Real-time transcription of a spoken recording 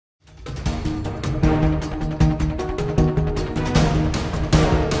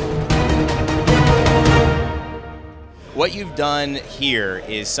what you've done here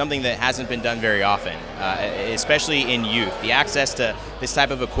is something that hasn't been done very often, especially in youth. The access to this type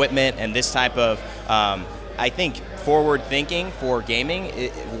of equipment and this type of, I think, forward thinking for gaming.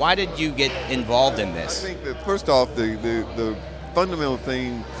 Why did you get involved in this? I think that first off, the fundamental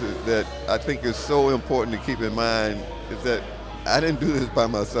thing that I think is so important to keep in mind is that I didn't do this by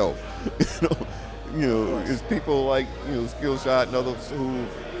myself. It's people like Skillshot and others who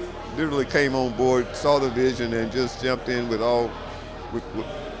literally came on board, saw the vision, and just jumped in with I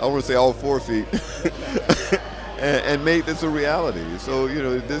want to say all 4 feet, and made this a reality. So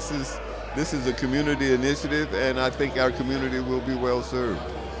this is a community initiative, and I think our community will be well served.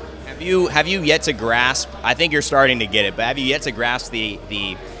 Have you yet to grasp? I think you're starting to get it, but have you yet to grasp the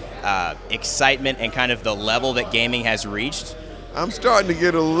excitement and kind of the level that gaming has reached? I'm starting to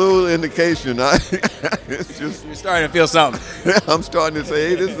get a little indication. It's just you're starting to feel something. I'm starting to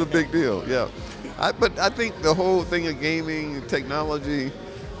say, hey, this is a big deal. Yeah, but I think the whole thing of gaming, technology,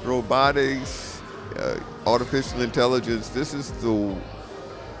 robotics, artificial intelligence, this is the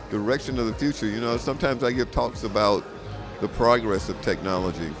direction of the future. Sometimes I give talks about the progress of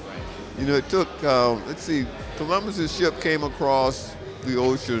technology. It took, let's see, Columbus's ship came across the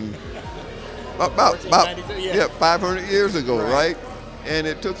ocean about 500 years ago, right? And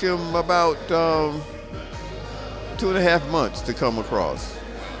it took him about 2.5 months to come across,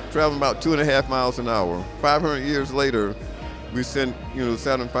 traveling about 2.5 miles an hour. 500 years later, we sent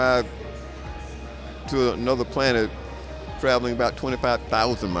Saturn V to another planet, traveling about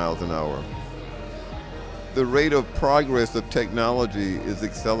 25,000 miles an hour. The rate of progress of technology is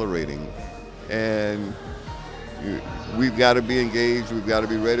accelerating, and we've got to be engaged, we've got to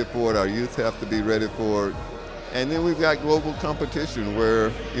be ready for it, our youth have to be ready for it. And then we've got global competition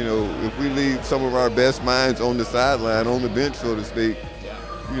where, if we leave some of our best minds on the sideline, on the bench, so to speak,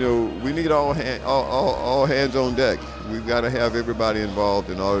 we need all hands on deck. We've got to have everybody involved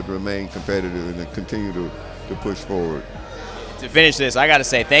in order to remain competitive and to continue to push forward. To finish this, I got to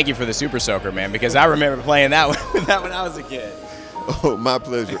say thank you for the Super Soaker, man, because I remember playing that when I was a kid. Oh, my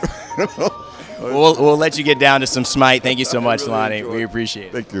pleasure. We'll let you get down to some Smite. Thank you so much, Lonnie. We appreciate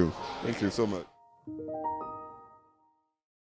it. Thank you. Thank you so much.